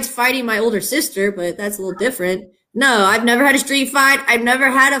 besides fighting my older sister, but that's a little different. No, I've never had a street fight.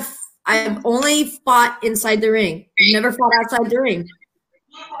 I've only fought inside the ring. I've never fought outside the ring.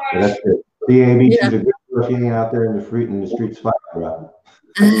 Yeah, that's good. BAB, she's a good girl. She ain't out there in the streets fighting, bro.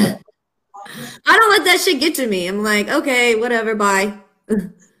 I don't let that shit get to me. I'm like, okay, whatever, bye.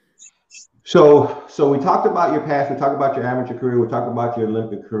 So we talked about your past. We talked about your amateur career. We talked about your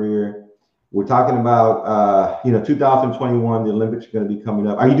Olympic career. We're talking about 2021. The Olympics are going to be coming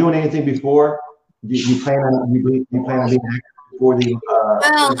up. Are you doing anything before? You plan on being active before the?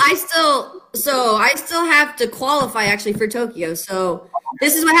 Well, I still have to qualify actually for Tokyo. So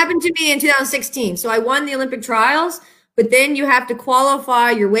this is what happened to me in 2016. So I won the Olympic trials, but then you have to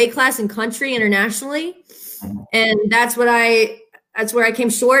qualify your weight class and country internationally, and that's where I came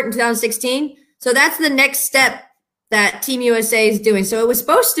short in 2016. So that's the next step that Team USA is doing. So it was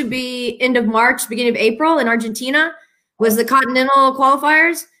supposed to be end of March, beginning of April in Argentina was the continental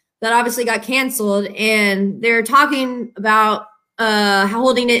qualifiers that obviously got canceled. And they're talking about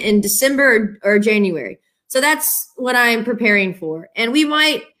holding it in December or January. So that's what I'm preparing for. And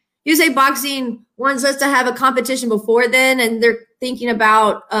USA Boxing wants us to have a competition before then. And they're thinking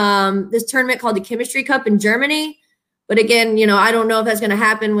about this tournament called the Chemistry Cup in Germany. But again, I don't know if that's going to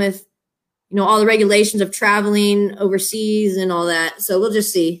happen with all the regulations of traveling overseas and all that. So we'll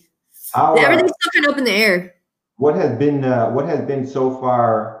just see. Everything's still kind of up in the air. What has been so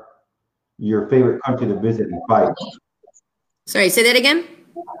far your favorite country to visit and fight? Sorry, say that again.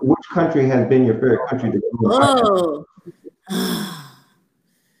 Which country has been your favorite country to go and fight?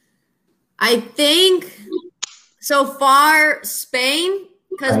 I think so far Spain,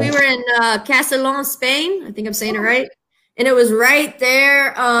 because we were in Castellón, Spain. I think I'm saying it right, and it was right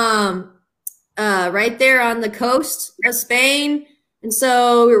there on the coast of Spain. And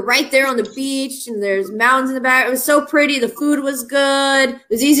so we were right there on the beach, and there's mountains in the back. It was so pretty. The food was good. It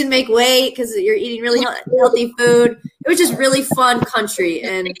was easy to make weight because you're eating really healthy food. It was just really fun country,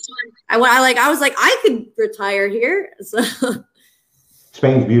 and I was like, I could retire here. So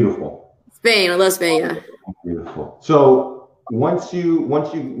Spain's beautiful. Spain, I love Spain. Yeah, beautiful. So once you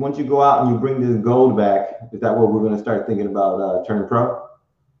go out and you bring this gold back, is that what we're going to start thinking about turning pro?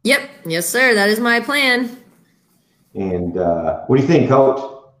 Yep. Yes, sir. That is my plan. And what do you think, Coach?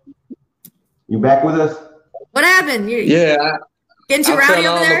 You back with us? What happened? Getting too rowdy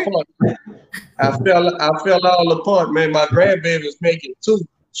over there? I fell all apart, man. My grandbaby's making 2.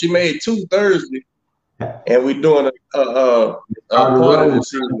 She made 2 Thursday, and we're doing a party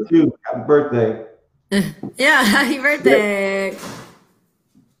this evening. Happy birthday! Yeah, happy birthday!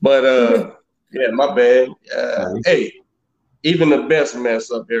 But yeah, my bad. Hey, even the best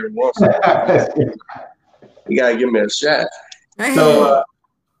mess up every once in a while. You gotta give me a shot. So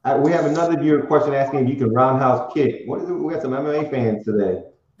we have another viewer question asking if you can roundhouse kick. We got some MMA fans today.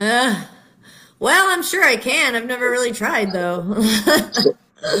 Well, I'm sure I can. I've never really tried though.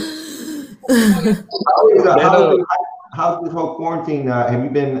 How's this whole quarantine? Have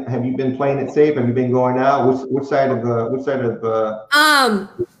you been playing it safe? Have you been going out? Which side of I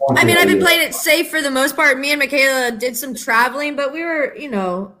mean, I've been playing it safe for the most part. Me and Michaela did some traveling, but we were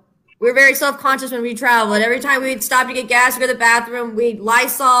very self-conscious when we traveled. Every time we'd stop to get gas or go to the bathroom, we'd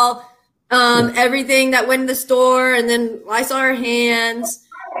Lysol everything that went in the store, and then Lysol our hands.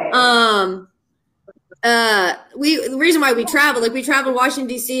 The reason why we traveled Washington,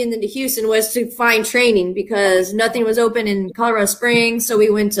 D.C. and then to Houston was to find training because nothing was open in Colorado Springs. So we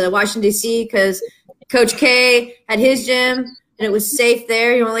went to Washington, D.C. because Coach K had his gym and it was safe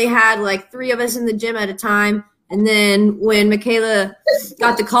there. He only had like 3 of us in the gym at a time. And then when Michaela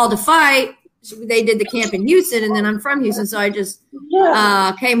got the call to fight, they did the camp in Houston, and then I'm from Houston, so I just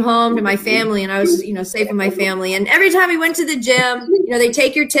came home to my family, and I was, safe with my family. And every time we went to the gym, they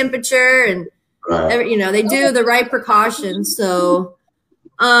take your temperature, and they do the right precautions. So,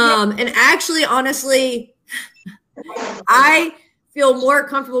 and actually, honestly, I feel more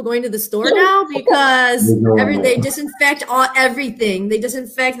comfortable going to the store now because they disinfect everything. They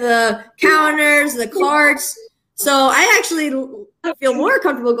disinfect the counters, the carts. So I actually feel more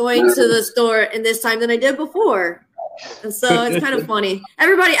comfortable going to the store in this time than I did before. And so it's kind of funny.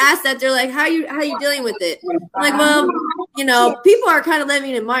 Everybody asks that. They're like, how you dealing with it? I'm like, well, people are kind of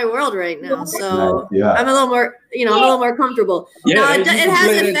living in my world right now. So I'm a little more, I'm a little more comfortable. Yeah, now, it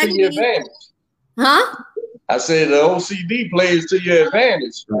has affected me. Huh? I said the OCD plays to your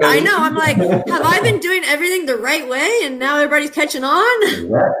advantage. I know. I'm like, have I been doing everything the right way, and now everybody's catching on?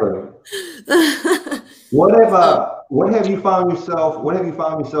 Exactly. What have you found yourself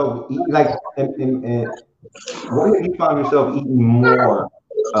eating, like, and what have you found yourself eating more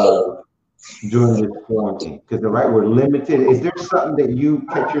of during this quarantine? Because we're limited. Is there something that you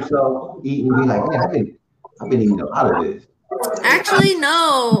catch yourself eating and be like, man, I've been eating a lot of this? Actually,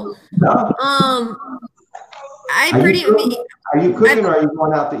 no. No? Are you cooking or are you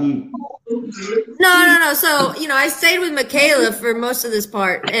going out to eat? No. So, I stayed with Michaela for most of this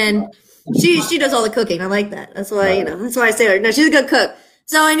part, and she does all the cooking. I like that. That's why, that's why I say her. No, she's a good cook.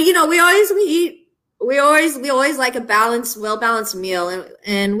 So, and we always like a well-balanced meal,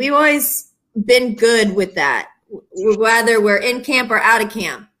 and we've always been good with that, whether we're in camp or out of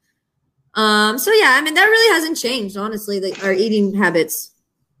camp. So yeah, I mean, that really hasn't changed, honestly, our eating habits.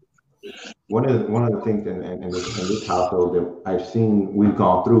 One of the things in this household that I've seen we've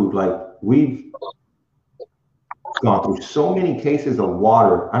gone through, we've gone through so many cases of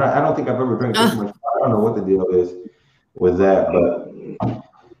water. I don't think I've ever drank this much water. I don't know what the deal is with that, but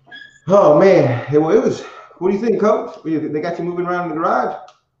oh man, it was. What do you think, Coach? They got you moving around in the garage?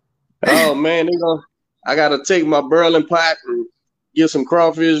 Oh man, I gotta take my burling pot and get some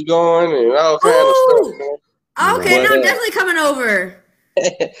crawfish going and all kind of stuff, man. Okay, no, definitely coming over.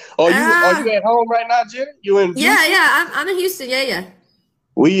 Are you at home right now, Ginny? You in Houston? Yeah, I'm in Houston. Yeah.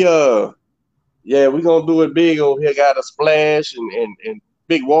 We gonna do it big over here. Got a splash and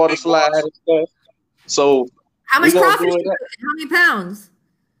big water slide and stuff. So how much crawfish? How many pounds?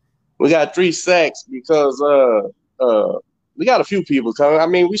 We got 3 sacks because we got a few people coming. I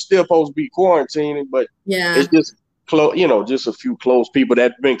mean, we still supposed to be quarantining, but Yeah. it's just close. You know, just a few close people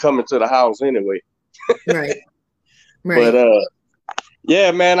that been coming to the house anyway. Right. Right. But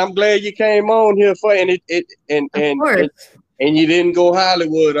yeah, man, I'm glad you came on here for and you didn't go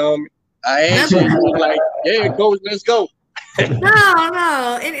Hollywood on me. I asked you, you was like, yeah, coach, let's go.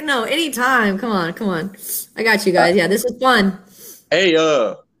 No, anytime. Come on. I got you guys. Yeah, this is fun. Hey,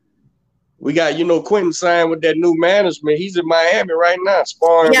 we got, Quentin signed with that new management. He's in Miami right now,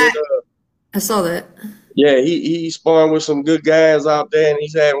 sparring with I saw that. Yeah, he's sparring with some good guys out there, and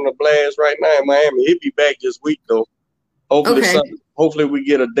he's having a blast right now in Miami. He'll be back this week though. Hopefully we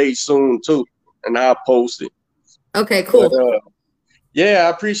get a date soon too, and I'll post it. Okay, cool. But, yeah, I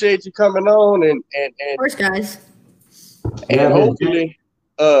appreciate you coming on, and of course, guys. And hopefully,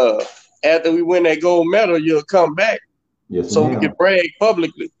 after we win that gold medal, you'll come back. Yes, so we can brag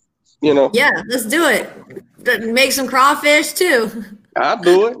publicly. Yeah, let's do it. Make some crawfish too. I'll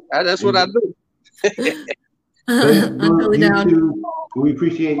do it. That's what I do. I'm totally down. We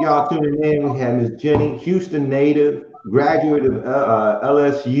appreciate y'all tuning in. We have Miss Ginny, Houston native, graduate of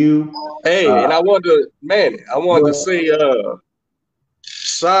LSU. Hey, and I wanted to say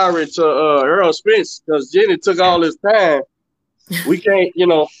sorry to Earl Spence because Ginny took all his time. We can't,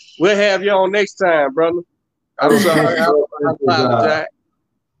 we'll have you on next time, brother. I'm sorry. I apologize.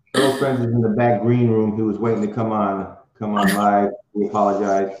 Earl Spence is in the back green room. He was waiting to come on live. We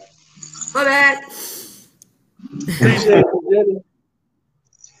apologize. My bad. Appreciate you, Ginny.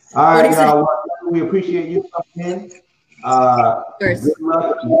 All right, y'all. We appreciate you coming in. Good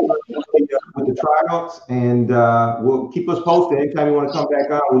luck with the tryouts, and we'll keep us posted. Anytime you want to come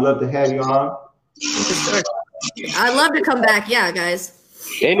back on, we'd love to have you on. I'd love to come back. Yeah, guys.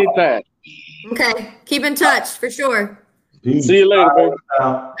 Anytime. Okay. Keep in touch for sure. Peace. See you later, baby.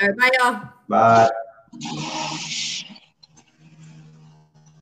 All right, bye, y'all. Bye.